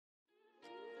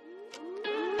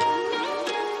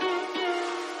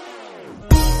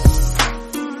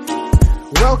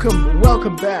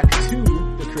Welcome back to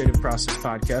the Creative Process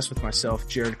Podcast with myself,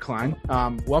 Jared Klein.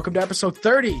 Welcome to episode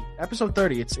 30. Episode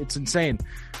 30. It's insane.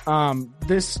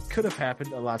 This could have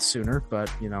happened a lot sooner,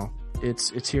 but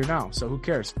it's here now. So who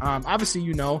cares? Obviously,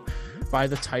 by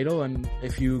the title, and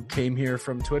if you came here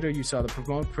from Twitter, you saw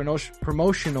the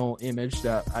promotional image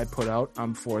that I put out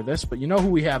for this. But you know who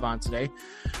we have on today.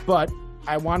 But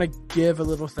I want to give a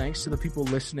little thanks to the people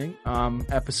listening,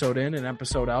 episode in and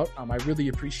episode out. I really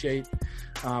appreciate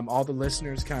all the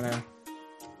listeners kind of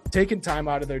taking time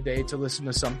out of their day to listen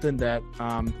to something that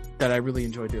I really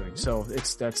enjoy doing. So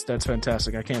that's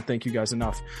fantastic. I can't thank you guys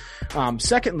enough.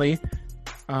 Secondly,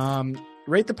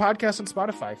 rate the podcast on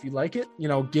Spotify if you like it.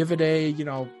 Give it a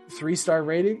 3-star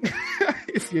rating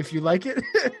if you like it.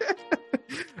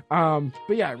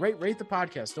 But yeah, rate the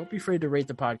podcast. Don't be afraid to rate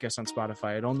the podcast on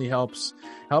Spotify. It only helps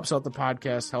out the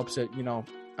podcast, helps it,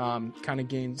 kind of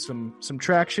gain some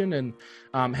traction,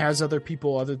 and has other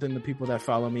people other than the people that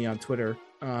follow me on Twitter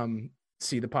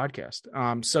see the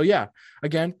podcast. So yeah,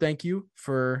 again, thank you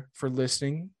for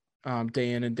listening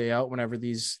day in and day out whenever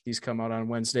these come out on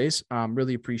Wednesdays.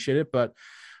 Really appreciate it. But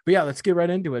yeah, let's get right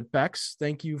into it. Bex,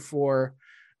 thank you for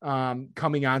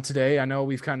coming on today. I know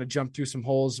we've kind of jumped through some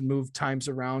holes, moved times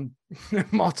around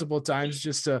multiple times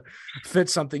just to fit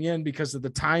something in because of the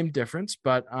time difference,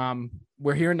 but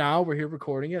we're here now. We're here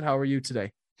recording it. How are you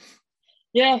today?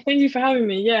 Yeah, thank you for having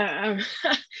me. Yeah,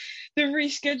 the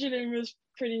rescheduling was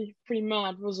pretty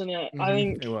mad, wasn't it? I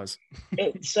think it was.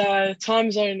 It's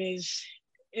time zone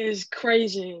is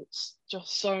crazy. It's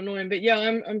just so annoying. But yeah,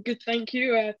 I'm good. Thank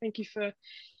you. Thank you for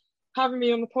having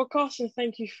me on the podcast, and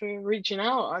thank you for reaching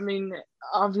out. I mean,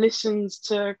 I've listened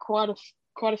to quite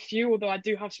a few, although I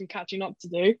do have some catching up to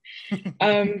do.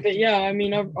 But yeah, I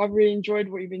mean, I've really enjoyed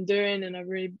what you've been doing, and I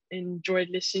really enjoyed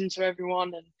listening to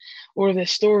everyone and all of their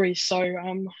stories. So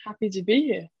I'm happy to be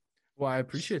here. Well, I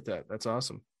appreciate that. That's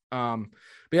awesome.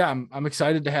 But yeah, I'm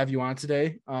excited to have you on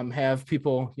today. Have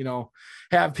people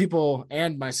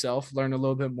and myself learn a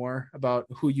little bit more about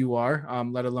who you are,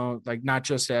 let alone like not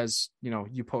just as,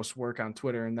 you post work on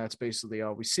Twitter and that's basically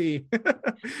all we see.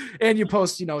 And you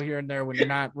post, here and there when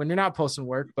you're not posting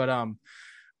work, but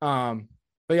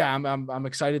yeah, I'm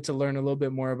excited to learn a little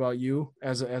bit more about you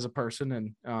as a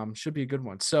person, and should be a good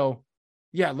one. So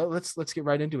yeah, let's get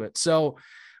right into it. So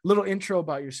little intro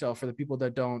about yourself for the people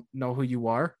that don't know who you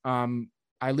are.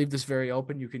 I leave this very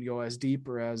open. You can go as deep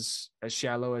or as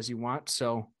shallow as you want.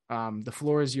 So the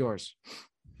floor is yours.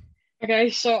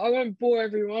 Okay, so I won't bore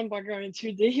everyone by going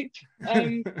too deep.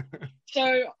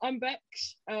 So I'm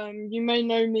Bex. You may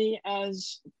know me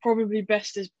as probably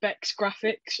best as Bex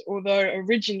Graphics, although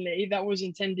originally that was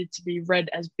intended to be read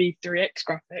as B3X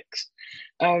Graphics.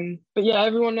 But yeah,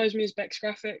 everyone knows me as Bex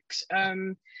Graphics.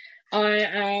 I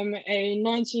am a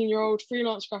 19-year-old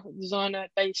freelance graphic designer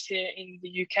based here in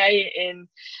the UK in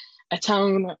a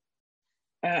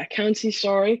county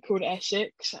called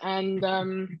Essex. And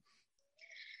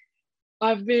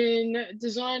I've been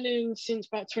designing since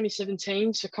about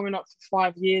 2017, so coming up for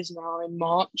 5 years now in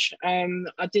March. I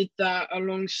did that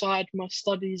alongside my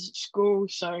studies at school.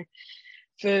 So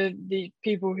for the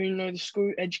people who know the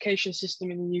school education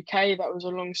system in the UK, that was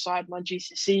alongside my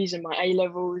GCSEs and my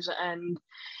A-levels. And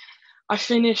I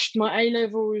finished my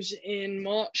A-levels in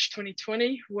March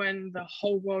 2020 when the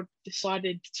whole world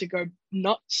decided to go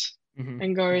nuts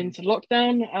and go into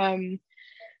lockdown.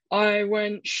 I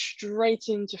went straight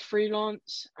into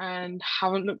freelance and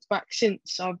haven't looked back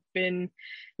since. I've been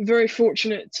very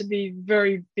fortunate to be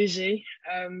very busy.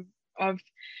 I've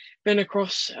been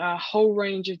across a whole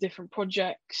range of different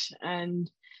projects,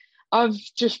 and I've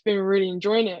just been really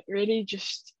enjoying it. Really,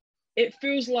 it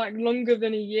feels like longer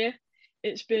than a year.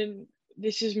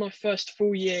 This is my first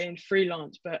full year in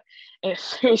freelance, but it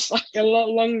feels like a lot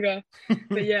longer.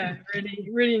 But yeah,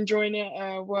 really enjoying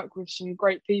it. Work with some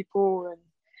great people, and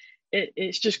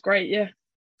it's just great. Yeah.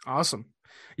 Awesome.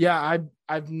 Yeah.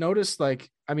 I've noticed, I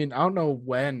don't know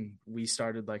when we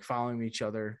started following each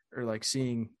other or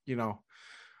seeing,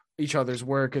 each other's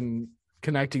work and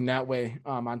connecting that way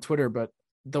on Twitter, but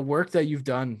the work that you've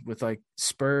done with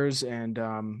Spurs and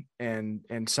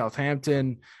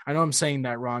Southampton, I know I'm saying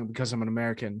that wrong because I'm an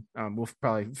American. We'll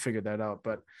probably figure that out,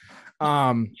 but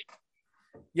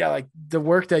yeah, the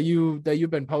work that you've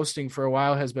been posting for a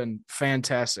while has been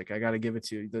fantastic. I got to give it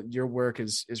to you. Your work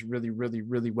is really, really,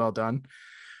 really well done.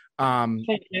 Thank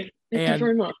you. Thank you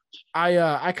very much.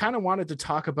 I kind of wanted to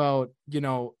talk about,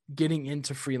 getting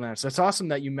into freelance. That's awesome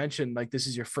that you mentioned this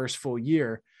is your first full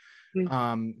year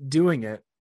doing it.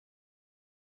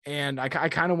 And I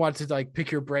kind of wanted to pick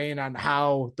your brain on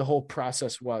how the whole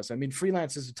process was. I mean,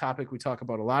 freelance is a topic we talk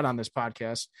about a lot on this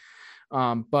podcast.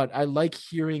 But I like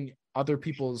hearing other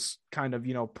people's kind of,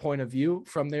 point of view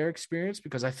from their experience,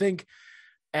 because I think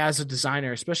as a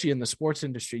designer, especially in the sports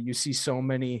industry, you see so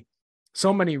many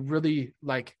really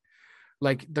like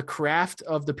the craft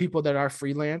of the people that are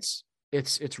freelance.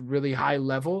 It's really high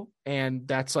level. And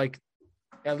that's like,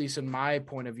 at least in my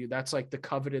point of view, that's like the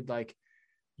coveted, like,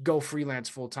 go freelance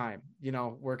full time,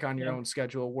 work on your own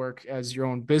schedule, work as your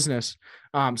own business.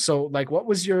 So like, what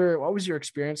was your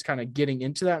experience kind of getting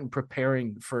into that and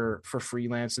preparing for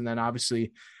freelance? And then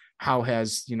obviously, how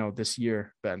has, this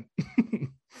year been?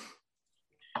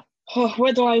 Oh,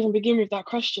 where do I even begin with that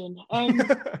question?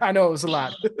 I know it was a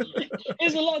lot.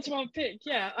 It's a lot to unpick.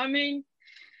 Yeah. I mean,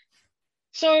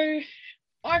 so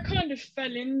I kind of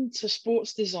fell into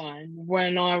sports design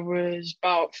when I was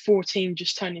about 14,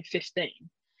 just turning 15.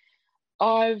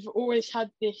 I've always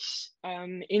had this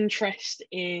interest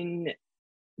in,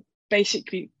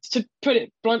 basically, to put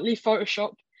it bluntly,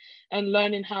 Photoshop and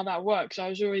learning how that works. I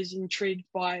was always intrigued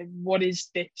by, what is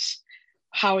this?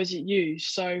 How is it used?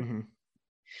 So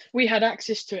we had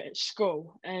access to it at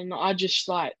school, and I just,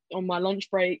 like, on my lunch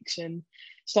breaks and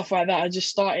stuff like that, I just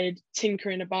started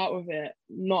tinkering about with it,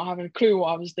 not having a clue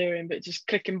what I was doing, but just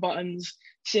clicking buttons,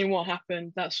 seeing what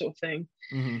happened, that sort of thing.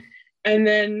 And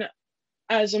then,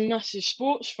 as a massive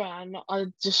sports fan, I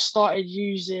just started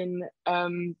using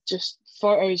just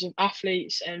photos of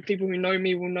athletes, and people who know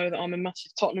me will know that I'm a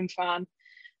massive Tottenham fan.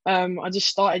 I just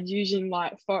started using,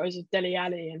 like, photos of Dele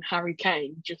Alli and Harry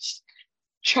Kane, just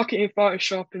chuck it in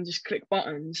Photoshop and just click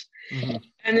buttons.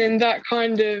 And then that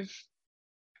kind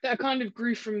of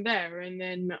grew from there. And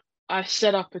then I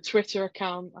set up a Twitter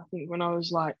account, I think when I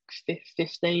was like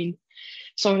 15,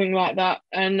 something like that.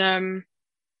 And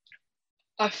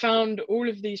I found all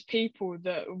of these people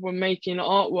that were making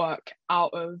artwork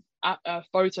out of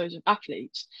photos of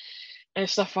athletes and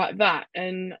stuff like that.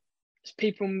 And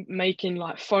people making,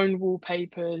 like, phone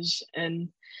wallpapers and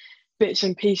bits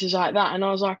and pieces like that. And I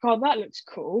was like, oh, that looks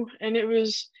cool. And it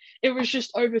was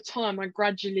just, over time, I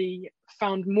gradually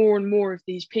found more and more of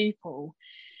these people.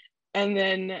 And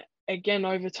then again,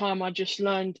 over time, I just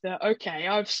learned that, okay,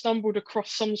 I've stumbled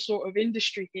across some sort of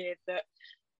industry here that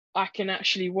I can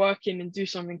actually work in and do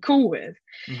something cool with.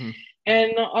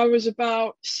 And I was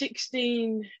about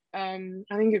 16, I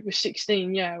think it was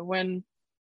 16, yeah, when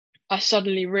I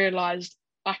suddenly realized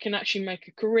I can actually make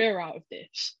a career out of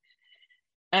this.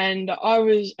 And I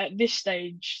was, at this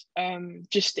stage,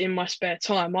 just in my spare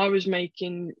time, I was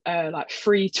making like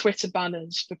free Twitter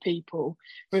banners for people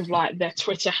with, like, their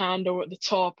Twitter handle at the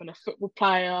top and a football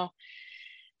player.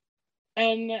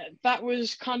 And that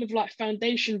was kind of like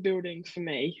foundation building for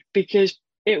me, because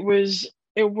it was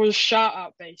shout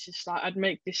out basis. Like, I'd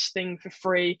make this thing for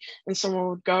free and someone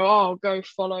would go, oh, go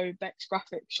follow Bex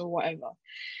Graphics or whatever.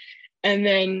 And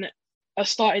then I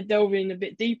started delving a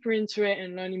bit deeper into it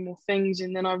and learning more things.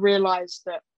 And then I realized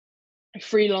that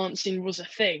freelancing was a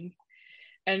thing,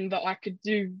 and that I could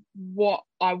do what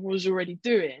I was already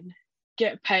doing,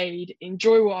 get paid,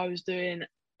 enjoy what I was doing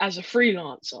as a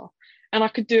freelancer, and I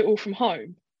could do it all from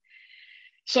home.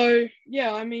 So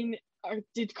yeah, I mean, I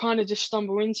did kind of just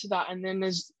stumble into that. And then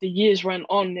as the years went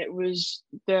on, I was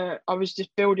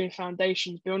just building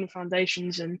foundations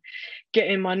and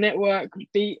getting my network,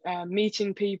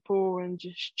 meeting people, and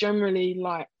just generally,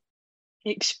 like,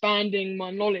 expanding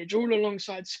my knowledge all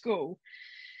alongside school.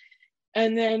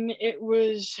 And then it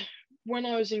was when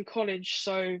I was in college,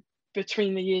 so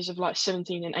between the years of, like,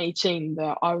 17 and 18,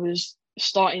 that I was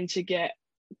starting to get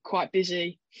quite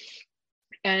busy.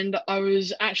 And I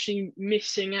was actually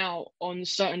missing out on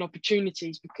certain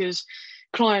opportunities, because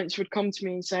clients would come to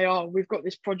me and say, oh, we've got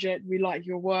this project, we like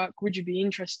your work, would you be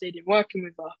interested in working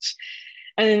with us?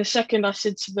 And then the second I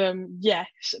said to them,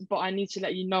 yes, but I need to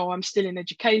let you know I'm still in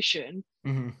education,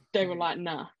 they were like,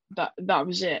 nah, that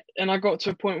was it. And I got to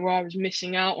a point where I was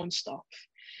missing out on stuff.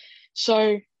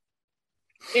 So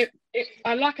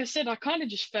like I said, I kind of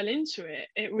just fell into it.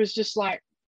 It was just like,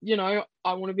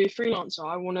 I want to be a freelancer.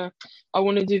 I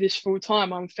want to do this full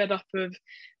time. I'm fed up of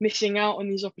missing out on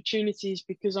these opportunities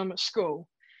because I'm at school.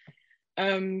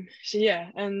 So yeah,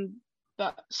 and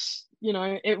that's,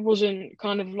 it wasn't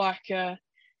kind of like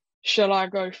shall I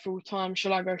go full time?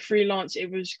 Shall I go freelance?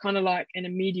 It was kind of like an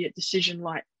immediate decision.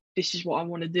 Like, this is what I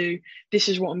want to do. This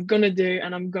is what I'm gonna do,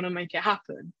 and I'm gonna make it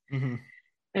happen.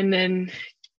 And then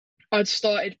I'd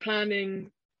started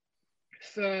planning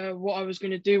for what I was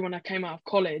going to do when I came out of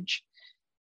college.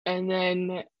 And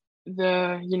then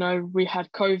we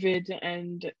had COVID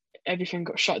and everything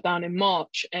got shut down in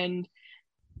March. And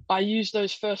I used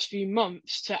those first few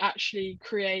months to actually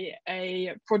create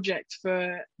a project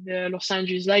for the Los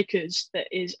Angeles Lakers that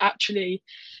is actually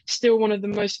still one of the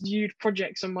most viewed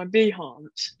projects on my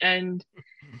Behance. And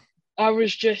I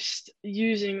was just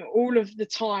using all of the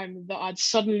time that I'd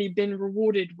suddenly been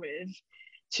rewarded with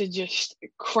to just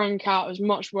crank out as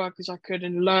much work as I could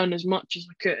and learn as much as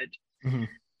I could. Mm-hmm.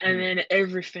 And then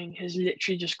everything has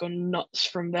literally just gone nuts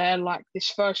from there. Like, this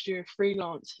first year of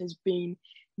freelance has been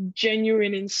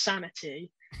genuine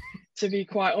insanity, to be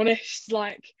quite honest.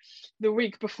 Like, the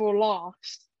week before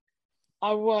last,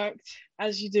 I worked,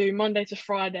 as you do, Monday to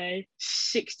Friday,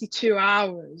 62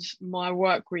 hours my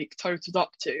work week totaled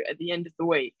up to at the end of the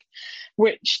week,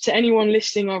 which to anyone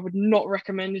listening, I would not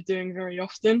recommend doing very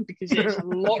often because it's a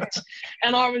lot.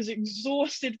 And I was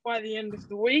exhausted by the end of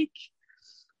the week,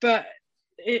 but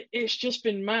it's just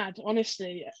been mad,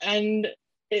 honestly. And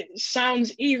it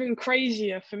sounds even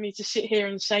crazier for me to sit here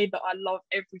and say that I love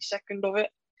every second of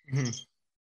it. Mm-hmm.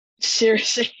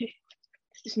 Seriously,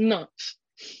 it's nuts.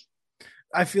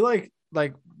 I feel like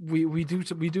we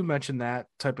do mention that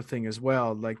type of thing as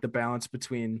well, like the balance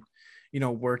between,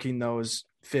 working those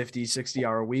 50,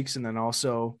 60-hour weeks and then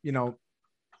also,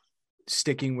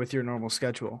 sticking with your normal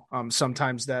schedule.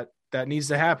 Sometimes that needs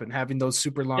to happen. Having those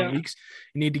super long weeks,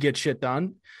 you need to get shit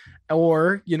done.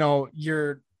 Or,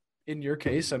 you're, in your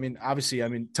case,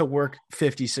 obviously, to work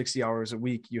 50, 60 hours a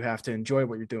week, you have to enjoy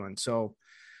what you're doing. So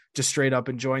just straight up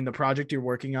enjoying the project you're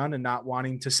working on and not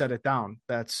wanting to set it down.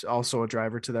 That's also a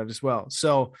driver to that as well.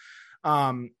 So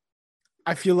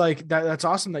I feel like that's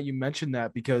awesome that you mentioned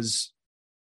that, because,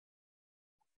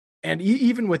 and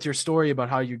even with your story about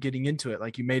how you're getting into it,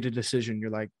 like you made a decision,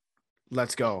 you're like,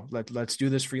 let's go, let's do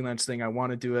this freelance thing. I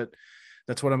want to do it.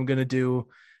 That's what I'm going to do.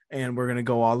 And we're going to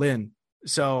go all in.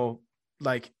 So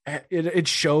like it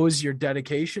shows your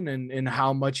dedication and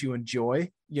how much you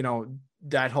enjoy,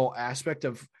 that whole aspect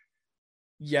of,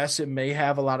 yes, it may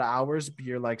have a lot of hours, but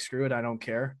you're like, screw it, I don't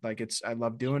care. Like, I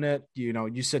love doing it.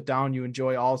 You sit down, you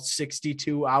enjoy all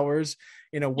 62 hours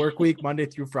in a work week, Monday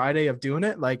through Friday, of doing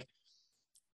it. Like,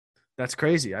 that's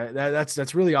crazy.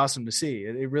 That's really awesome to see.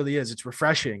 It really is. It's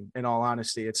refreshing, in all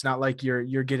honesty. It's not like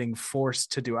you're getting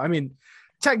forced to do it.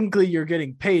 Technically you're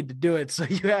getting paid to do it. So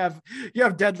you have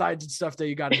deadlines and stuff that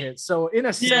you got to hit. So in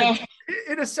a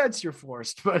sense, you're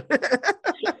forced, but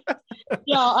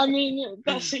yeah,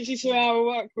 that 62-hour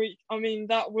work week,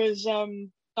 that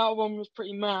one was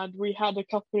pretty mad. We had a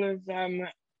couple of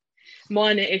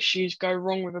minor issues go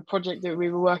wrong with a project that we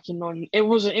were working on. It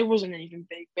wasn't even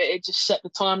big, but it just set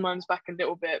the timelines back a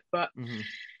little bit. But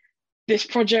this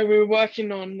project we were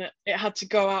working on, it had to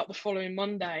go out the following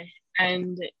Monday,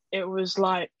 and it was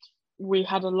like we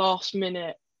had a last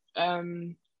minute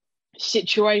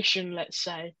situation, let's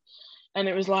say. And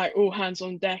it was like all hands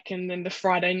on deck. And then the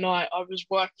Friday night, I was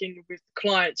working with the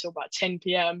client till about 10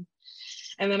 p.m.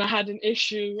 And then I had an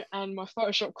issue and my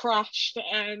Photoshop crashed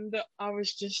and I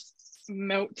was just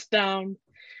melt down.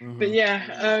 But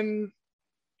yeah,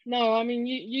 no,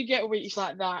 you get weeks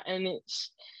like that, and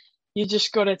you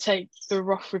just got to take the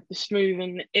rough with the smooth.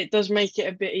 And it does make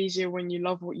it a bit easier when you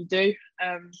love what you do.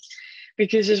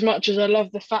 Because as much as I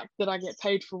love the fact that I get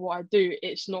paid for what I do,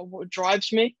 it's not what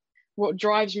drives me. What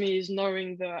drives me is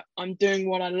knowing that I'm doing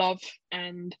what I love,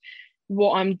 and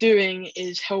what I'm doing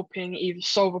is helping either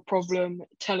solve a problem,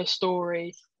 tell a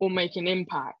story, or make an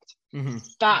impact.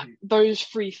 Those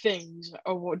three things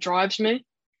are what drives me.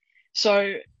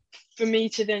 So for me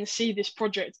to then see this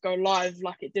project go live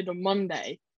like it did on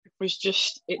Monday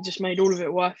it just made all of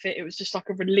it worth it. It was just like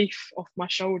a relief off my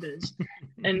shoulders.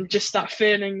 And just that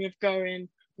feeling of going,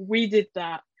 we did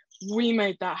that, we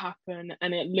made that happen,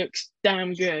 and it looks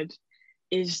damn good,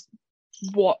 is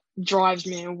what drives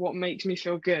me and what makes me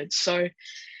feel good. So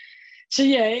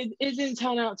yeah, it didn't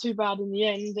turn out too bad in the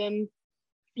end. And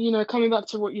coming back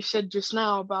to what you said just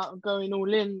now about going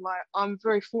all in, like, I'm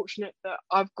very fortunate that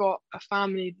I've got a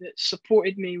family that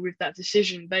supported me with that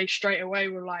decision. They straight away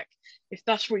were like, if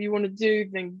that's what you want to do,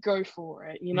 then go for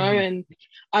it, And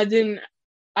I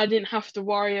didn't have to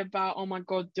worry about, oh my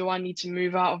God, do I need to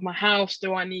move out of my house?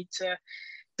 Do I need to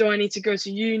go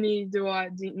to uni? Do I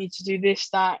need to do this,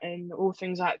 that, and all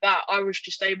things like that? I was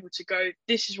just able to go,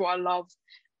 this is what I love,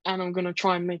 and I'm going to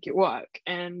try and make it work.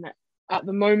 And at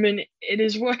the moment, it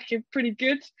is working pretty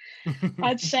good,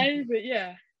 I'd say. But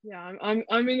yeah,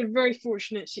 I'm in a very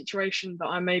fortunate situation that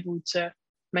I'm able to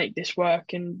make this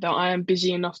work, and that I am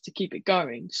busy enough to keep it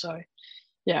going. So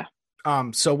yeah.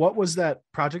 So what was that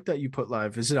project that you put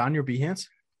live? Is it on your Behance?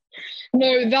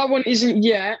 No, that one isn't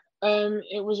yet.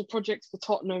 It was a project for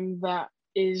Tottenham that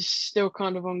is still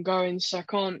kind of ongoing, so I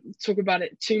can't talk about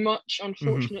it too much,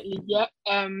 unfortunately, yet.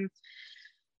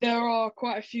 there are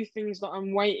quite a few things that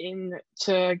I'm waiting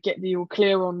to get the all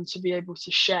clear on to be able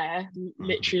to share.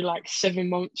 Literally like 7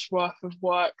 months worth of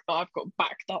work that I've got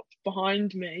backed up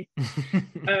behind me.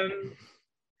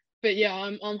 But yeah,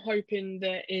 I'm hoping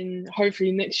that in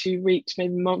hopefully next few weeks,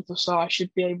 maybe a month or so, I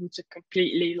should be able to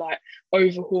completely like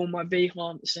overhaul my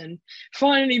Behance and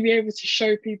finally be able to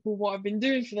show people what I've been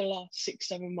doing for the last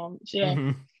 6-7 months.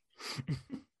 Yeah.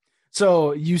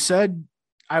 So you said,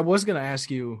 I was going to ask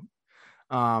you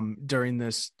during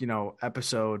this,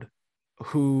 episode,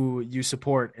 who you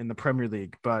support in the Premier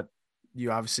League, but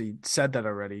you obviously said that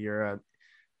already. You're a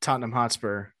Tottenham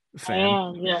Hotspur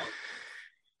fan. Yeah.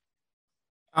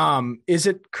 Is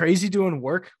it crazy doing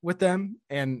work with them?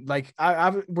 And like,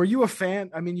 were you a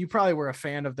fan? I mean, you probably were a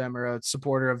fan of them or a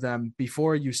supporter of them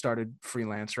before you started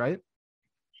freelance, right?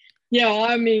 Yeah,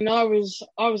 I mean, I was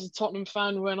a Tottenham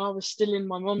fan when I was still in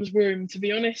my mum's womb, to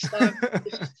be honest.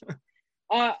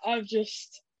 I've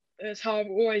just that's how I've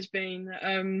always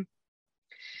been.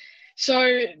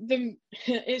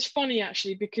 It's funny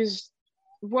actually because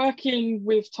working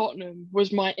with Tottenham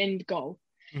was my end goal.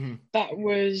 That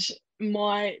was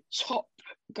my top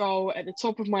goal at the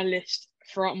top of my list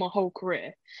throughout my whole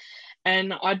career.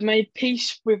 And I'd made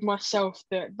peace with myself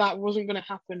that wasn't going to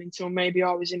happen until maybe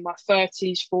I was in my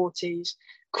 30s, 40s,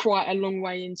 quite a long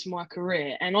way into my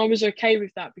career. And I was okay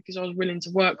with that because I was willing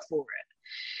to work for it.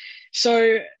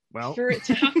 So for it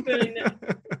to happen,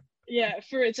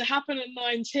 for it to happen at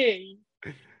 19,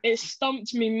 it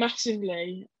stumped me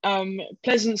massively.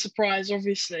 Pleasant surprise,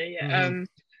 obviously.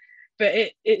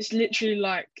 But it's literally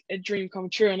like a dream come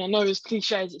true. And I know as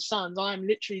cliche as it sounds, I'm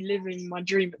literally living my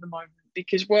dream at the moment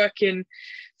because working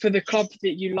for the club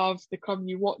that you love, the club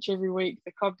you watch every week,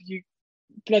 the club you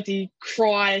bloody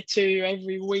cry to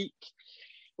every week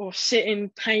or sit in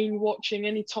pain watching.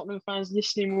 Any Tottenham fans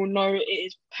listening will know it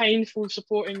is painful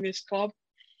supporting this club.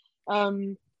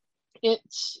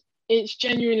 It's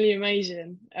genuinely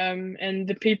amazing. And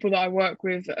the people that I work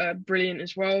with are brilliant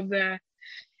as well.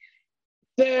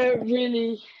 They're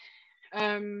really,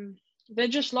 they're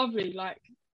just lovely. Like,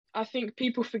 I think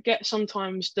people forget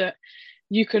sometimes that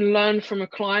you can learn from a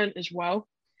client as well.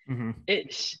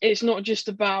 It's not just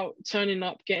about turning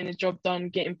up, getting the job done,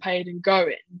 getting paid and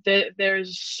going. There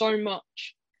is so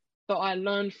much that I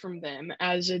learned from them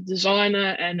as a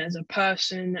designer and as a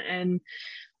person. And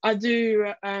I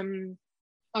do,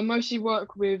 I mostly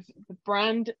work with the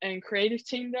brand and creative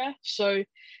team there. So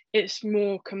it's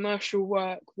more commercial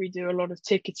work. We do a lot of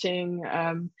ticketing,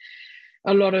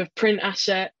 a lot of print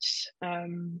assets.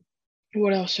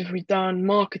 What else have we done?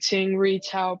 Marketing,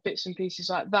 retail, bits and pieces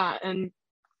like that. And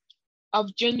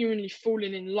I've genuinely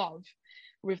fallen in love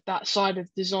with that side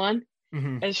of design.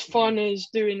 As fun as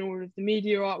doing all of the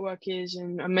media artwork is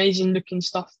and amazing looking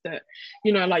stuff that,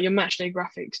 like your match day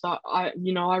graphics that I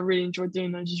really enjoy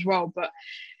doing those as well. But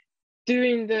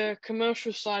doing the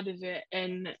commercial side of it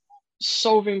and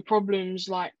solving problems,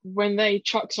 like when they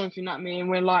chuck something at me and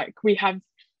we're like, we have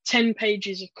 10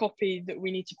 pages of copy that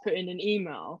we need to put in an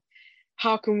email.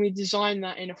 How can we design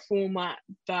that in a format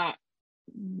that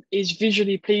is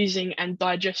visually pleasing and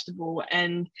digestible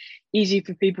and easy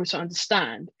for people to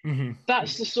understand?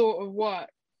 That's the sort of work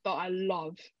that I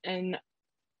love, and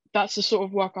that's the sort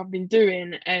of work I've been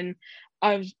doing, and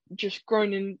I've just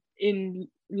grown in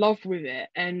love with it.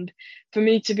 And for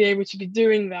me to be able to be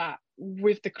doing that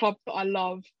with the club that I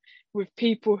love, with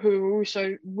people who are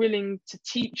also willing to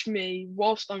teach me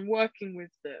whilst I'm working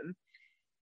with them,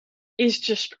 is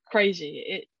just crazy.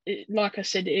 It like I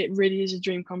said, it really is a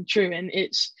dream come true, and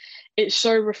it's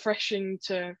so refreshing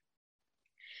to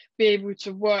be able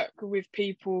to work with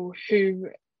people who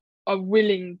are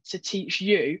willing to teach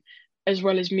you as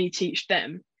well as me teach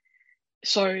them.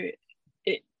 So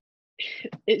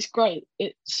it's great.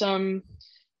 It's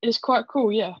quite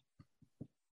cool. Yeah,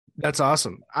 that's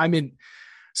awesome. I mean,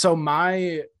 so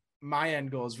my end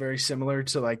goal is very similar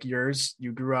to like yours.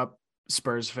 You grew up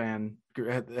Spurs fan,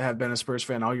 have been a Spurs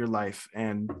fan all your life,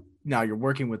 and now you're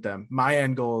working with them. My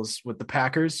end goal is with the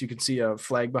Packers. You can see a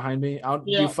flag behind me. Do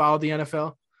you follow the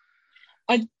NFL?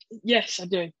 Yes, I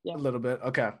do. Yeah. A little bit.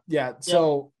 Okay. Yeah.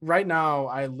 So right now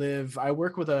I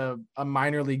work with a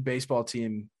minor league baseball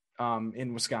team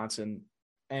in Wisconsin,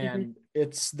 and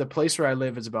it's the place where I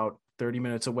live is about 30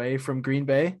 minutes away from Green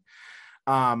Bay.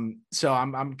 So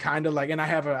I'm kind of like, and I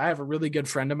have a really good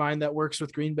friend of mine that works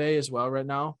with Green Bay as well right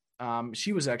now.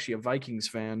 She was actually a Vikings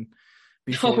fan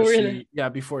before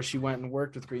before she went and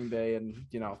worked with Green Bay. And,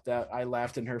 that I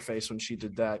laughed in her face when she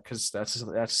did that, cause that's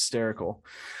hysterical.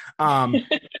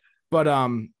 But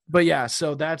yeah,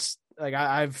 so that's like,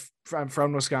 I'm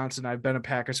from Wisconsin. I've been a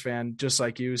Packers fan just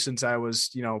like you since I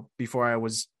was, before I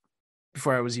was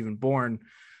before I was even born.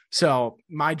 So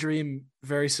my dream,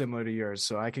 very similar to yours.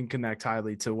 So I can connect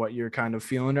highly to what you're kind of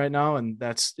feeling right now. And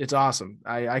it's awesome.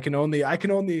 I can only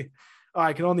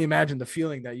imagine the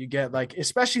feeling that you get, like,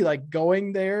 especially like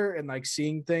going there and like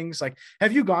seeing things. Like,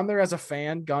 have you gone there as a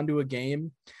fan, gone to a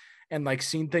game and like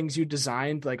seen things you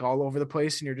designed like all over the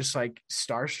place and you're just like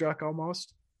starstruck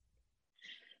almost?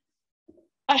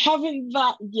 I haven't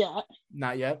that yet.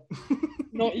 Not yet.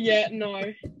 Not yet,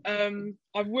 no.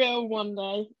 I will one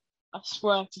day. I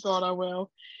swear to God, I will.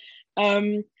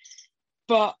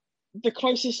 But the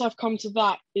closest I've come to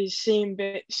that is seeing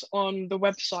bits on the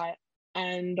website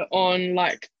and on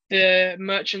like the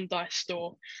merchandise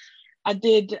store. I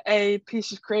did a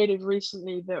piece of creative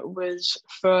recently that was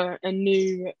for a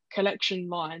new collection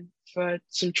line for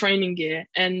some training gear,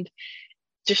 and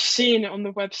just seeing it on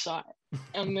the website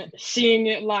and seeing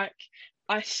it, like,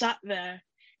 I sat there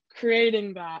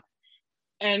creating that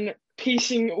and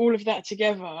piecing all of that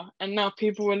together, and now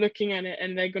people are looking at it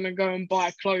and they're going to go and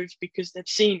buy clothes because they've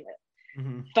seen it.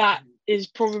 Mm-hmm. That is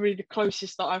probably the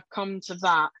closest that I've come to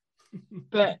that.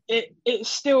 But it's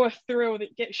still a thrill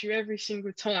that gets you every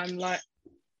single time. Like,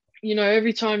 you know,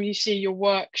 every time you see your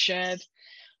work shared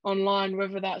online,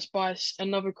 whether that's by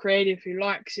another creative who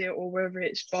likes it or whether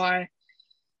it's by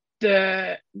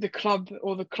the club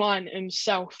or the client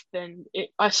himself, then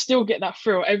I still get that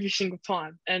thrill every single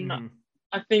time. And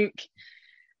I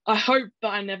hope that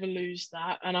I never lose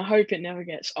that, and I hope it never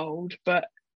gets old. But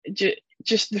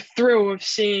just the thrill of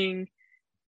seeing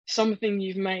something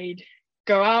you've made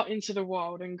go out into the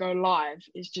world and go live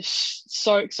is just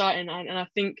so exciting. And I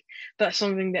think that's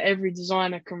something that every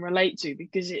designer can relate to,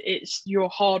 because it's your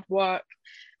hard work,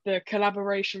 the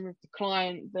collaboration with the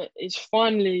client that is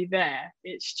finally there.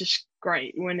 It's just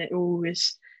great when it all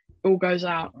goes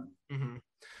out. Mm-hmm.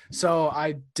 So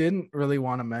I didn't really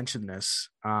want to mention this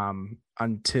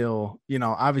until, you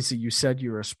know, obviously you said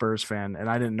you were a Spurs fan, and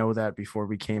I didn't know that before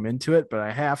we came into it, but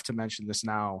I have to mention this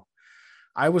now.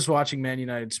 I was watching Man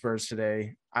United Spurs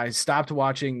today. I stopped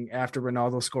watching after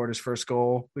Ronaldo scored his first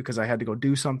goal because I had to go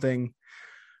do something.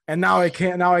 And now I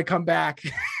can't. Now I come back.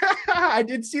 I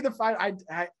did see the final.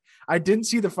 I didn't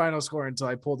see the final score until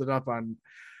I pulled it up on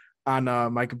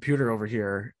my computer over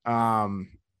here. I'm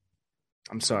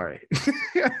sorry.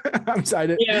 I'm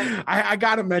sorry. Yeah. I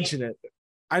gotta mention it.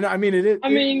 I know. I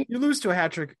mean, you lose to a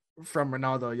hat trick from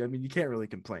Ronaldo. I mean, you can't really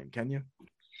complain, can you?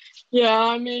 Yeah.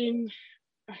 I mean,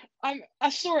 I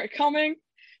saw it coming.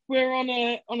 We're on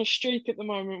a streak at the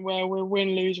moment where we're win,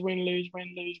 lose, win, lose,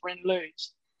 win, lose, win,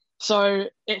 lose. So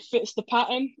it fits the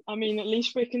pattern. I mean, at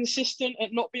least we're consistent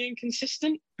at not being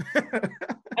consistent. But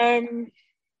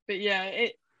yeah,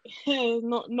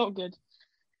 not good.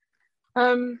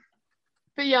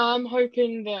 But yeah, I'm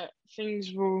hoping that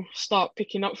things will start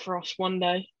picking up for us one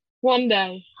day. One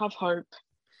day, have hope.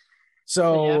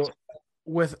 So yeah.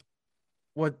 With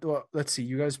what? Let's see.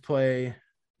 You guys play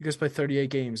 38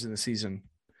 games in the season.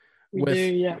 We do,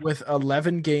 yeah. With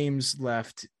 11 games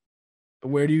left,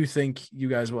 where do you think you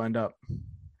guys will end up?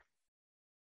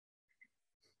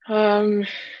 Because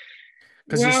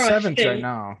you're seventh right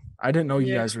now. I didn't know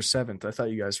you guys were seventh. I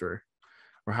thought you guys were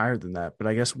higher than that. But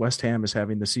I guess West Ham is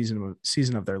having the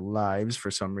season of their lives for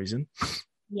some reason.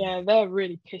 Yeah, they're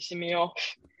really pissing me off.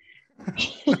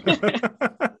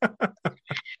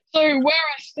 So where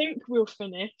I think we'll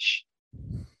finish,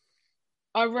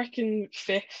 I reckon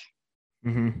 5th.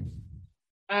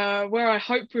 Mm-hmm. Where I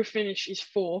hope we'll finish is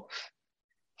 4th,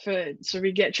 so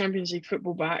we get Champions League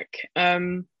football back.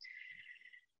 I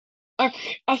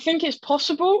think it's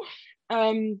possible,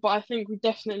 but I think we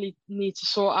definitely need to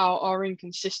sort out our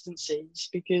inconsistencies,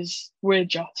 because we're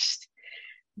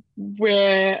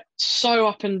so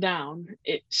up and down.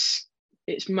 It's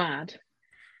mad.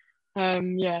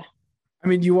 Yeah. I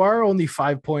mean, you are only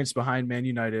 5 points behind Man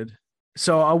United,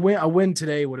 so a win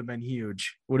today would have been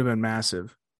huge. Would have been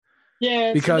massive.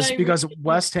 Yeah, because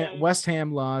West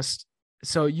Ham lost,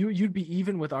 so you'd be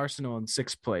even with Arsenal in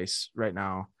 6th place right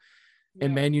now,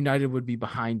 and Man United would be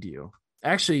behind you.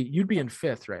 Actually, you'd be in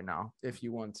 5th right now if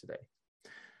you won today.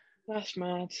 That's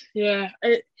mad. Yeah,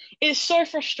 it's so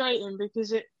frustrating,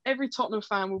 because every Tottenham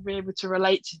fan will be able to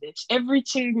relate to this. Every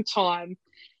single time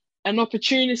an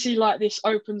opportunity like this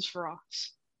opens for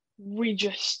us, we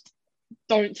just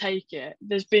don't take it.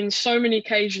 There's been so many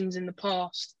occasions in the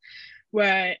past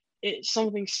where it's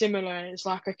something similar. It's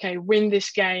like, okay, win this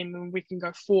game and we can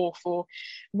go 4th, or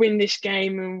win this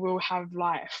game and we'll have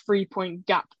like a 3-point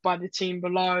gap by the team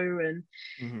below. And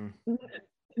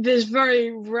there's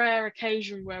very rare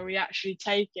occasion where we actually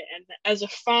take it. And as a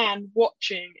fan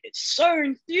watching, it's so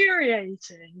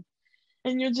infuriating.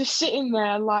 And you're just sitting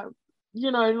there like,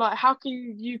 like, how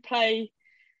can you play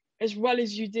as well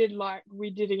as you did, like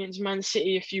we did against Man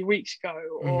City a few weeks ago,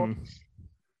 or,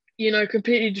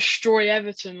 completely destroy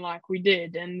Everton like we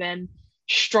did, and then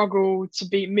struggle to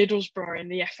beat Middlesbrough in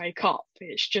the FA Cup?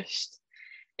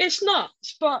 It's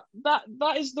nuts, but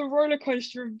that is the roller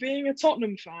coaster of being a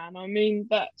Tottenham fan. I mean,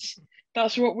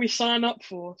 that's what we sign up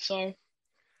for. So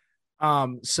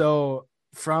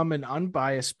from an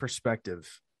unbiased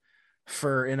perspective,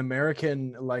 for an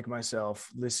American like myself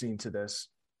listening to this,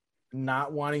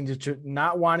 not wanting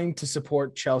to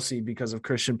support Chelsea because of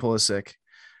Christian Pulisic,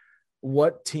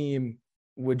 what team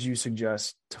would you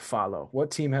suggest to follow?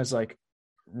 What team has like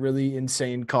really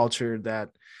insane culture that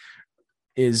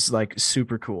is like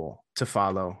super cool to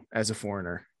follow as a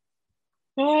foreigner?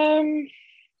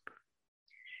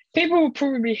 People will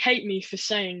probably hate me for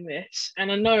saying this, and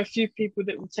I know a few people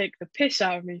that will take the piss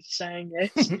out of me for saying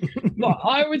this, but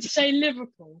I would say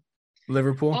Liverpool.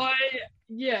 Liverpool?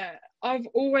 I've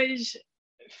always,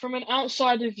 from an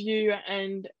outsider view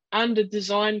and a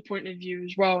design point of view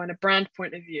as well, and a brand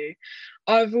point of view,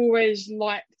 I've always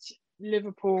liked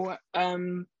Liverpool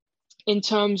in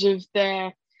terms of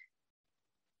their,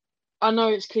 I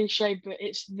know it's cliche, but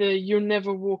it's the "you'll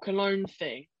never walk alone"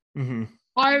 thing. Mm-hmm.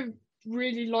 I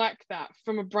really like that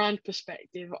from a brand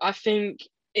perspective. I think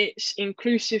it's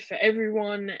inclusive for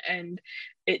everyone, and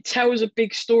it tells a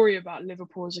big story about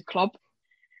Liverpool as a club.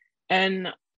 And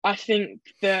I think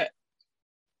they're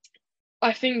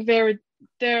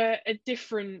a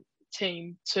different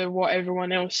team to what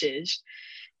everyone else is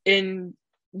in,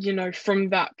 from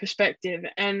that perspective.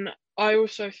 And I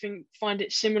also find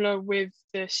it similar with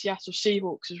the Seattle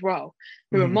Seahawks as well,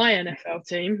 who are my NFL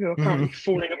team, who are currently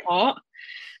falling apart.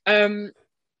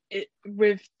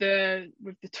 With the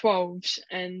 12s,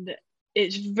 and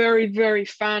it's very, very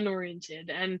fan oriented.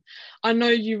 And I know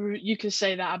you can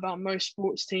say that about most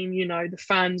sports team, the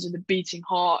fans are the beating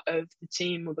heart of the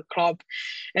team or the club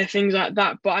and things like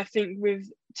that. But I think with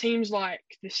teams like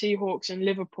the Seahawks and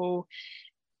Liverpool,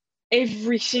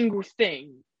 every single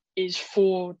thing is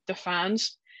for the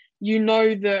fans.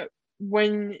 That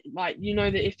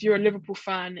if you're a Liverpool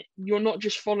fan, you're not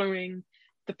just following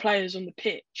the players on the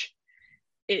pitch,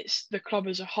 it's the club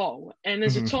as a whole. And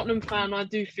as a Tottenham fan, I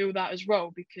do feel that as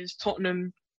well, because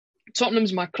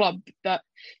Tottenham's my club. That,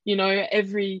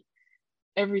 every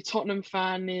Tottenham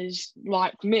fan is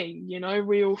like me.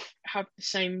 We all have the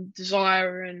same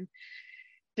desire and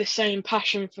the same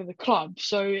passion for the club.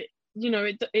 So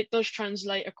it does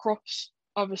translate across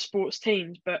other sports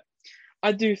teams. But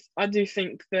I do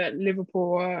think that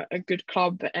Liverpool are a good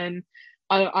club, and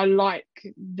I like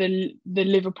the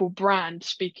Liverpool brand,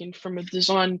 speaking from a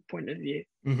design point of view.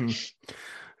 Mm-hmm.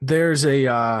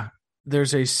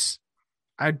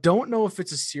 I don't know if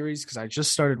it's a series because I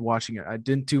just started watching it. I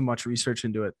didn't do much research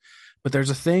into it, but there's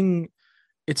a thing.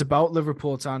 It's about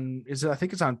Liverpool. I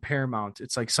think it's on Paramount.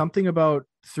 It's like something about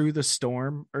Through the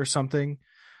Storm or something.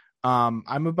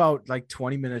 I'm about like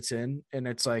 20 minutes in, and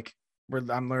it's like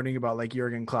I'm learning about like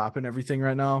Jurgen Klopp and everything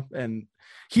right now, and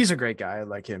he's a great guy. I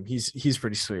like him. He's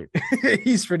pretty sweet.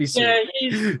 He's pretty sweet. Yeah,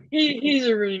 he's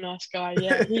a really nice guy.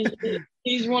 Yeah,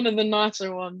 he's one of the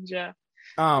nicer ones. Yeah.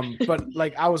 But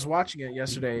like I was watching it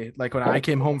yesterday, like when I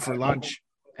came home for lunch,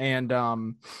 and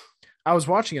I was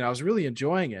watching it. I was really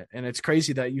enjoying it, and it's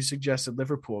crazy that you suggested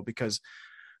Liverpool because,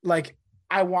 like,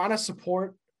 I want to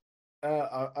support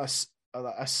a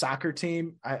soccer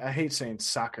team. I hate saying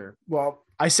soccer. Well,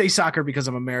 I say soccer because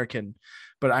I'm American,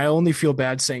 but I only feel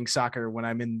bad saying soccer when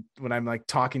I'm like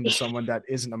talking to someone that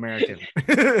isn't American.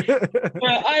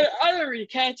 Well, I don't really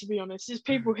care, to be honest. There's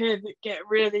people here that get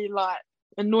really like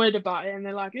annoyed about it, and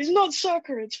they're like, "It's not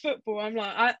soccer, it's football." I'm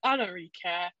like, I don't really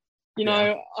care.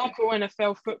 I call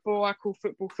NFL football. I call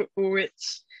football football.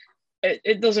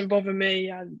 It doesn't bother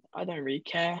me. I don't really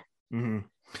care. Mm-hmm.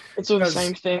 It's all the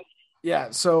same thing.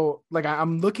 Yeah, so like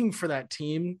I'm looking for that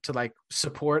team to like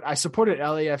support. I supported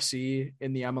LAFC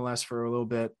in the MLS for a little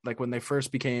bit, like when they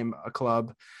first became a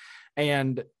club,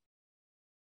 and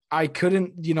I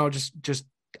couldn't, just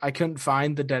I couldn't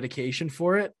find the dedication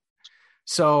for it.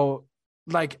 So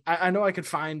like I know I could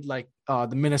find like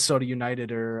the Minnesota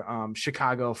United or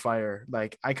Chicago Fire.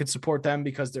 Like I could support them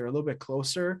because they're a little bit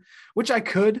closer, which I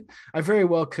very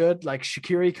well could. Like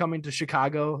Shaqiri coming to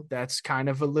Chicago, that's kind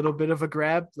of a little bit of a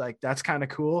grab. Like that's kind of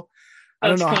cool.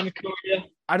 That's kind of cool, yeah.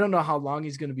 I don't know how long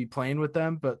he's going to be playing with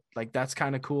them, but like that's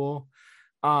kind of cool.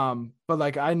 But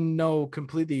like I know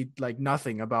completely like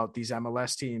nothing about these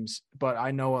MLS teams, but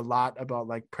I know a lot about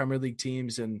like Premier League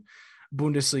teams and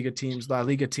Bundesliga teams, La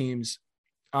Liga teams.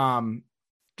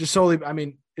 Just solely, I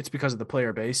mean, it's because of the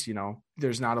player base.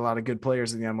 There's not a lot of good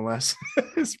players in the MLS,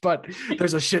 but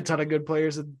there's a shit ton of good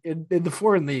players in the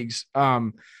foreign leagues.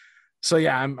 So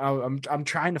yeah, I'm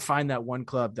trying to find that one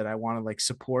club that I want to like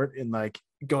support and like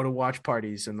go to watch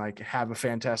parties and like have a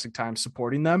fantastic time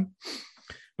supporting them,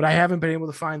 but I haven't been able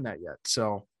to find that yet.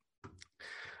 So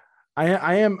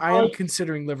I am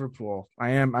considering Liverpool. I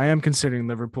am considering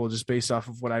Liverpool just based off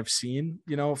of what I've seen,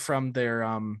 from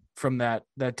their from that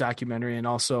documentary, and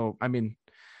also, I mean,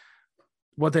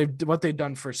 what they've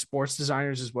done for sports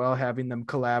designers as well, having them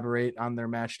collaborate on their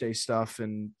match day stuff,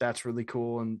 and that's really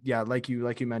cool. And yeah, like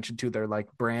you mentioned too, their like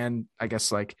brand, I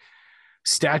guess, like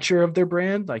stature of their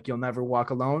brand, like you'll never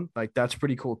walk alone, like that's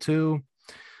pretty cool too.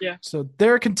 Yeah. So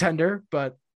they're a contender,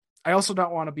 but I also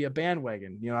don't want to be a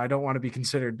bandwagon. I don't want to be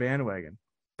considered bandwagon,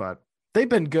 but they've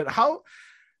been good. How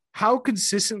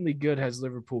consistently good has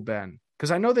Liverpool been? Because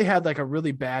I know they had like a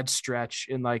really bad stretch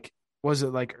in like, was it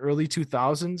like early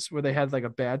 2000s where they had like a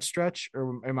bad stretch,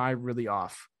 or am I really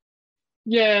off?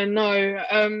 Yeah,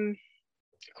 no.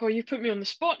 Cool, you put me on the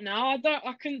spot now.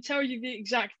 I couldn't tell you the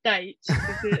exact dates.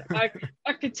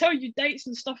 I could tell you dates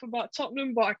and stuff about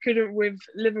Tottenham, but I couldn't with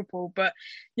Liverpool. But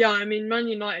yeah, I mean, Man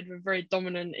United were very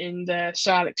dominant in the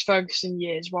Sir Alex Ferguson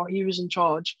years while he was in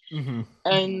charge. Mm-hmm.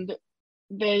 And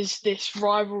there's this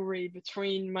rivalry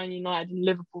between Man United and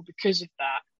Liverpool because of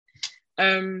that.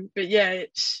 But yeah,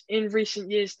 it's in recent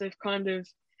years they've got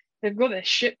their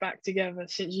shit back together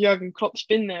since Jurgen Klopp's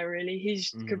been there, really.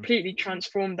 He's completely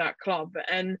transformed that club.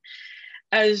 And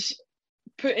as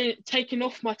taking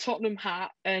off my Tottenham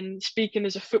hat and speaking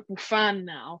as a football fan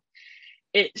now,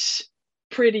 it's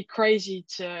pretty crazy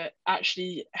to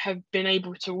actually have been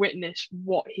able to witness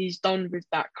what he's done with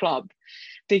that club,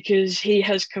 because he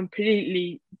has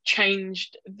completely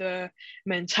changed the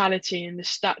mentality and the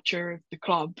stature of the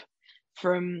club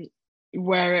from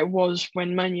where it was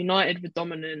when Man United were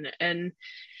dominant. And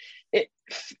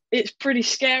it's pretty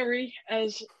scary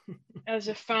as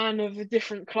a fan of a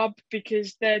different club,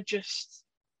 because they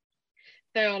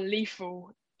are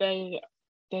lethal. They're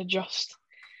just,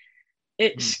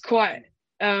 it's quite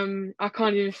I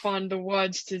can't even find the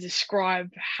words to describe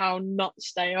how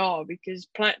nuts they are, because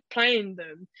playing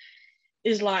them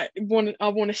is like I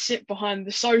want to sit behind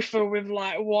the sofa with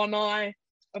like one eye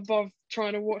above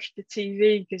trying to watch the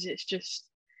TV, because it's just,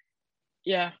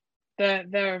 yeah,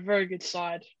 they're a very good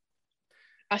side.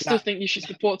 I still think you should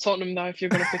support Tottenham though if you're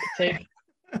going to pick a team.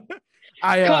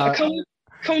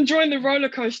 Come join the roller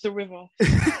coaster with us.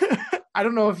 I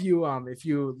don't know if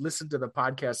you listened to the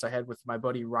podcast I had with my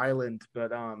buddy Ryland,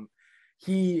 but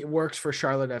he works for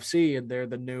Charlotte FC, and they're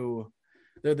the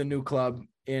new club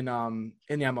in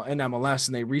MLS,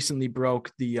 and they recently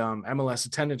broke the MLS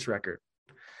attendance record,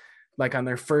 like on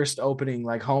their first opening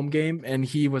like home game, and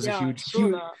he was a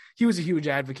huge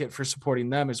advocate for supporting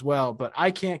them as well. But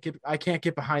I can't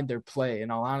get behind their play,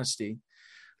 in all honesty.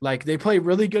 Like, they play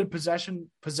really good possession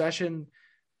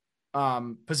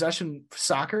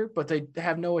soccer, but they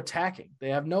have no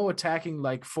attacking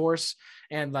like force,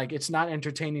 and like it's not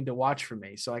entertaining to watch for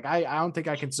me. So like I don't think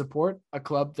I can support a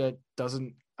club that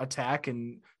doesn't attack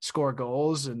and score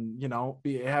goals and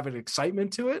have an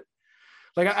excitement to it.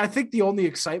 Like, I think the only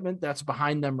excitement that's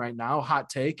behind them right now, hot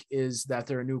take, is that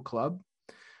they're a new club.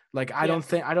 Like, I don't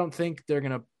think they're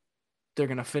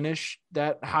gonna finish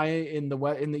that high in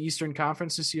the Eastern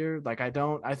Conference this year. Like,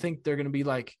 I think they're gonna be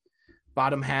like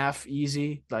bottom half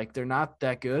easy. Like, they're not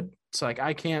that good. So like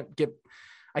I can't get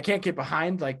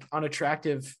behind like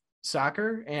unattractive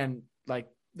soccer, and like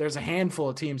there's a handful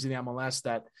of teams in the MLS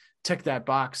that tick that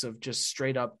box of just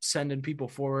straight up sending people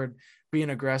forward, being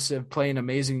aggressive, playing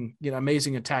amazing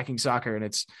attacking soccer. And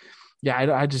it's, yeah,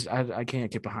 I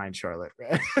can't get behind Charlotte.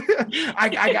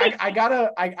 I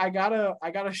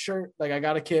got a shirt, like I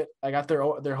got a kit, I got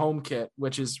their home kit,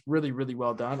 which is really, really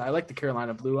well done. I like the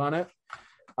Carolina blue on it.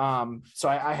 So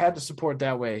I had to support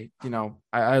that way.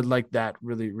 I like that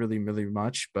really, really, really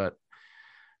much, but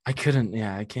I couldn't.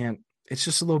 Yeah, I can't. It's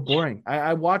just a little boring.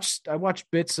 I watched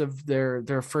bits of their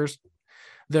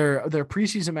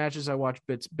preseason matches. I watched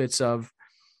bits of,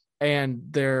 and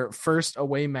their first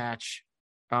away match.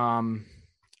 I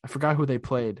forgot who they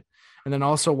played, and then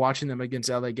also watching them against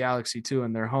LA Galaxy too,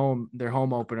 and their home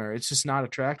opener. It's just not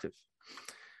attractive.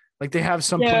 Like, they have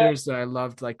some players that I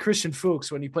loved, like Christian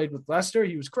Fuchs when he played with Leicester.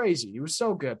 He was crazy. He was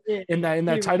so good in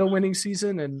that title winning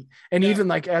season, and even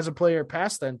like as a player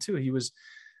past then too.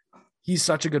 He's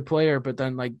such a good player, but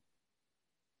then like,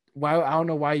 why, I don't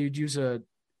know why you'd use a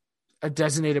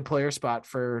designated player spot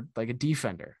for like a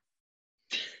defender.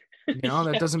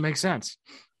 That doesn't make sense.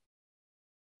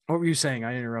 What were you saying?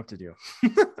 I interrupted you.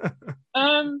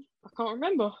 I can't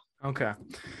remember. Okay.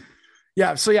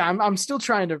 Yeah. So yeah, I'm still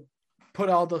trying to put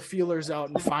all the feelers out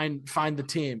and find the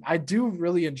team. I do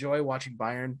really enjoy watching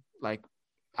Bayern. Like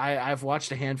I've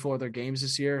watched a handful of their games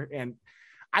this year, and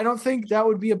I don't think that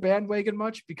would be a bandwagon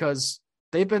much because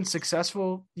they've been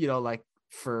successful, like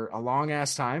for a long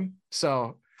ass time.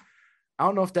 So I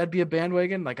don't know if that'd be a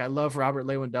bandwagon. Like I love Robert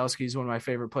Lewandowski. He's one of my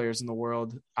favorite players in the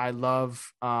world. I love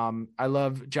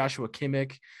Joshua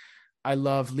Kimmich. I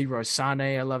love Leroy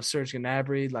Sané. I love Serge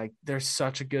Gnabry. Like they're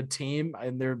such a good team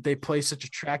and they play such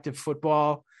attractive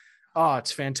football. Oh,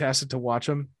 it's fantastic to watch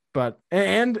them.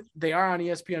 And they are on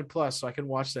ESPN Plus, so I can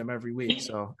watch them every week.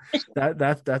 So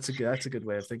that's a good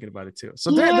way of thinking about it too.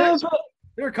 So there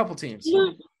are a couple teams.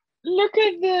 Look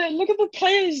at the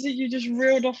players that you just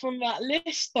reeled off on that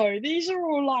list though. These are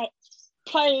all like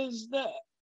players that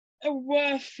are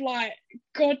worth like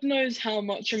God knows how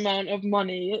much amount of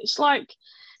money. It's like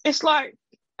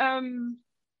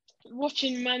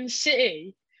watching Man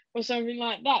City or something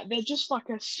like that. They're just like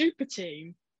a super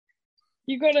team.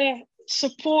 You gotta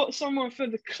support someone for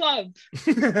the club,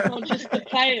 not just the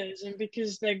players, and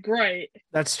because they're great.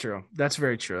 That's true. That's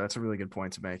very true. That's a really good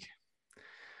point to make.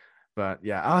 But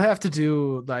yeah, I'll have to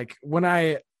do like when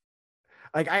I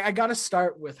got to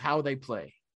start with how they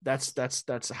play. That's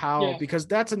how, because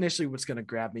that's initially what's going to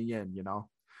grab me in,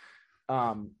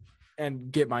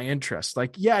 and get my interest.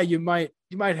 Like, yeah, you might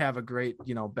have a great,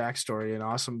 backstory and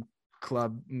awesome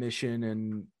club mission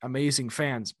and amazing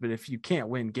fans, but if you can't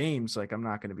win games, like I'm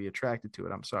not going to be attracted to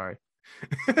it. I'm sorry.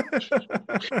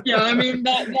 Yeah, I mean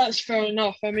that's fair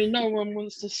enough. I mean, no one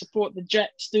wants to support the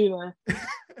Jets, do they?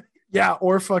 Yeah,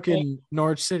 or fucking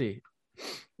Norwich City.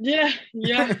 Yeah.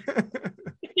 Yeah.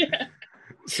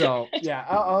 So yeah,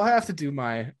 I'll have to do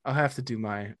my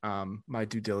my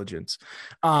due diligence.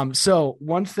 So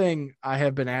one thing I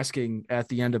have been asking at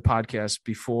the end of podcasts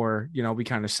before, we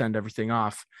kind of send everything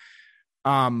off.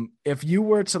 If you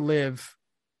were to live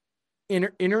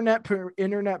internet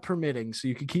permitting, so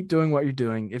you could keep doing what you're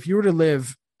doing, if you were to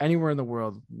live anywhere in the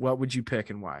world, what would you pick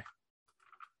and why?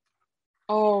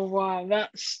 Oh wow,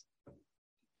 that's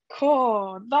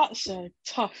a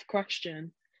tough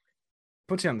question.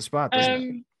 Puts you on the spot,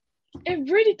 doesn't it?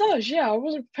 It really does. Yeah, I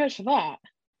wasn't prepared for that.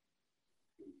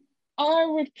 I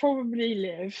would probably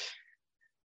live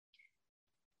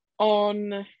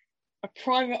on a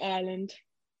private island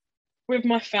with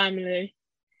my family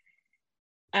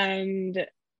and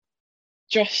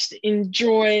just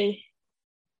enjoy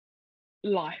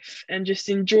life and just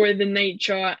enjoy the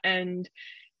nature and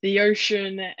the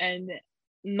ocean and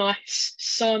nice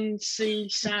sun, sea,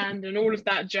 sand, and all of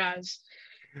that jazz.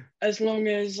 As long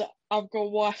as I've got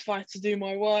Wi-Fi to do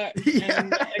my work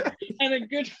and a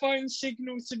good phone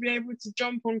signal to be able to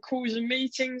jump on calls and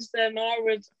meetings, then I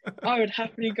would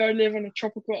happily go live on a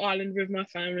tropical island with my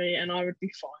family, and I would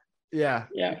be fine. Yeah.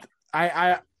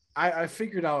 I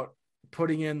figured out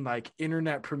putting in like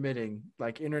internet permitting,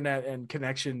 like internet and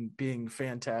connection being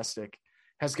fantastic,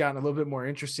 has gotten a little bit more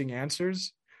interesting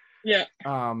answers. Yeah.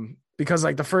 Because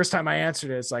like the first time I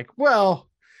answered it, it's like, well,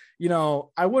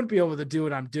 I wouldn't be able to do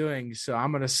what I'm doing, so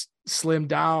I'm gonna slim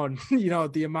down,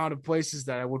 the amount of places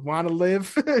that I would want to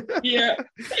live. Yeah.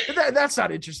 That's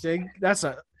not interesting. That's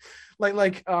not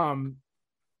like I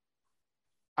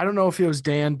don't know if it was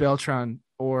Dan Beltran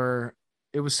or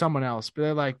it was someone else, but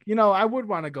they're like, I would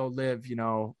want to go live,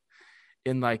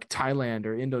 in like Thailand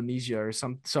or Indonesia or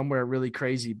somewhere really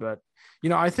crazy, but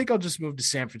I think I'll just move to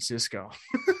San Francisco.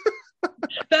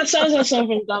 That sounds like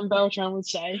something Dan Beltran would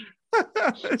say.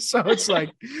 So it's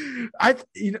like, I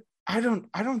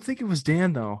don't think it was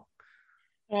Dan though.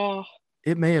 Oh,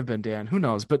 it may have been Dan. Who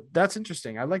knows? But that's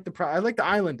interesting. I like the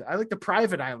island. I like the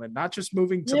private island, not just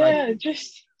moving to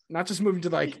not just moving to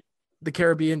like the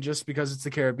Caribbean just because it's the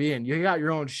Caribbean. You got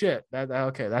your own shit.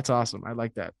 Okay, that's awesome. I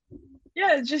like that.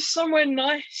 Yeah, just somewhere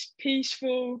nice,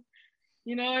 peaceful.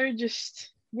 Just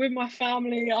with my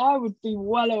family. I would be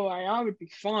well away. I would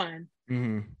be fine.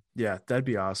 Mm-hmm. Yeah, that'd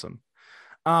be awesome.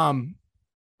 But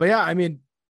yeah, I mean,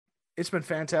 it's been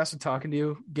fantastic talking to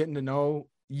you, getting to know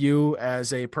you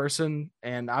as a person,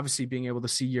 and obviously being able to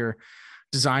see your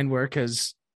design work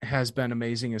has been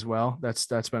amazing as well.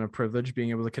 That's been a privilege, being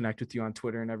able to connect with you on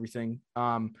Twitter and everything.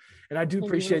 And I do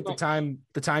appreciate the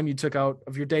time you took out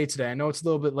of your day today. I know it's a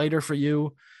little bit later for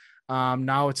you.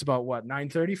 Now it's about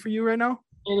 9:30 for you right now?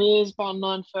 It is about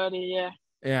 9:30, yeah.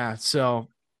 Yeah, so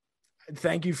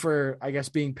thank you for, I guess,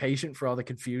 being patient for all the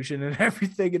confusion and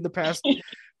everything in the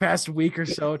past week or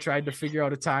so, trying to figure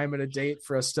out a time and a date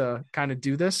for us to kind of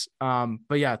do this.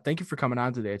 But yeah, thank you for coming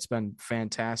on today. It's been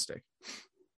fantastic.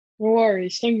 No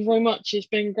worries. Thank you very much. It's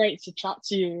been great to chat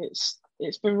to you.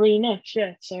 It's been really nice.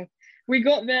 Yeah. So we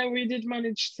got there. We did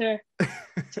manage to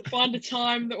find a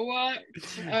time that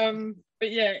worked.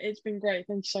 But yeah, it's been great.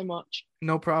 Thank you so much.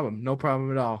 No problem. No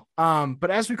problem at all. But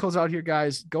as we close out here,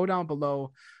 guys, go down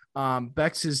below.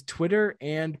 Bex's Twitter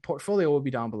and portfolio will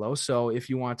be down below. So if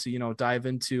you want to, dive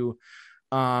into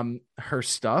her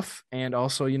stuff and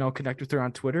also, connect with her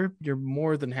on Twitter, you're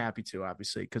more than happy to,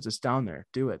 obviously, because it's down there.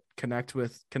 Do it. Connect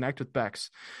with Bex.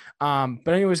 But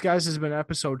anyways, guys, this has been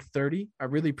episode 30. I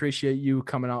really appreciate you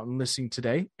coming out and listening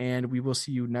today, and we will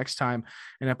see you next time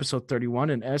in episode 31.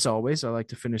 And as always, I like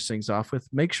to finish things off with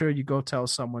make sure you go tell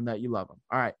someone that you love them.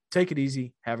 All right, take it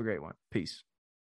easy. Have a great one. Peace.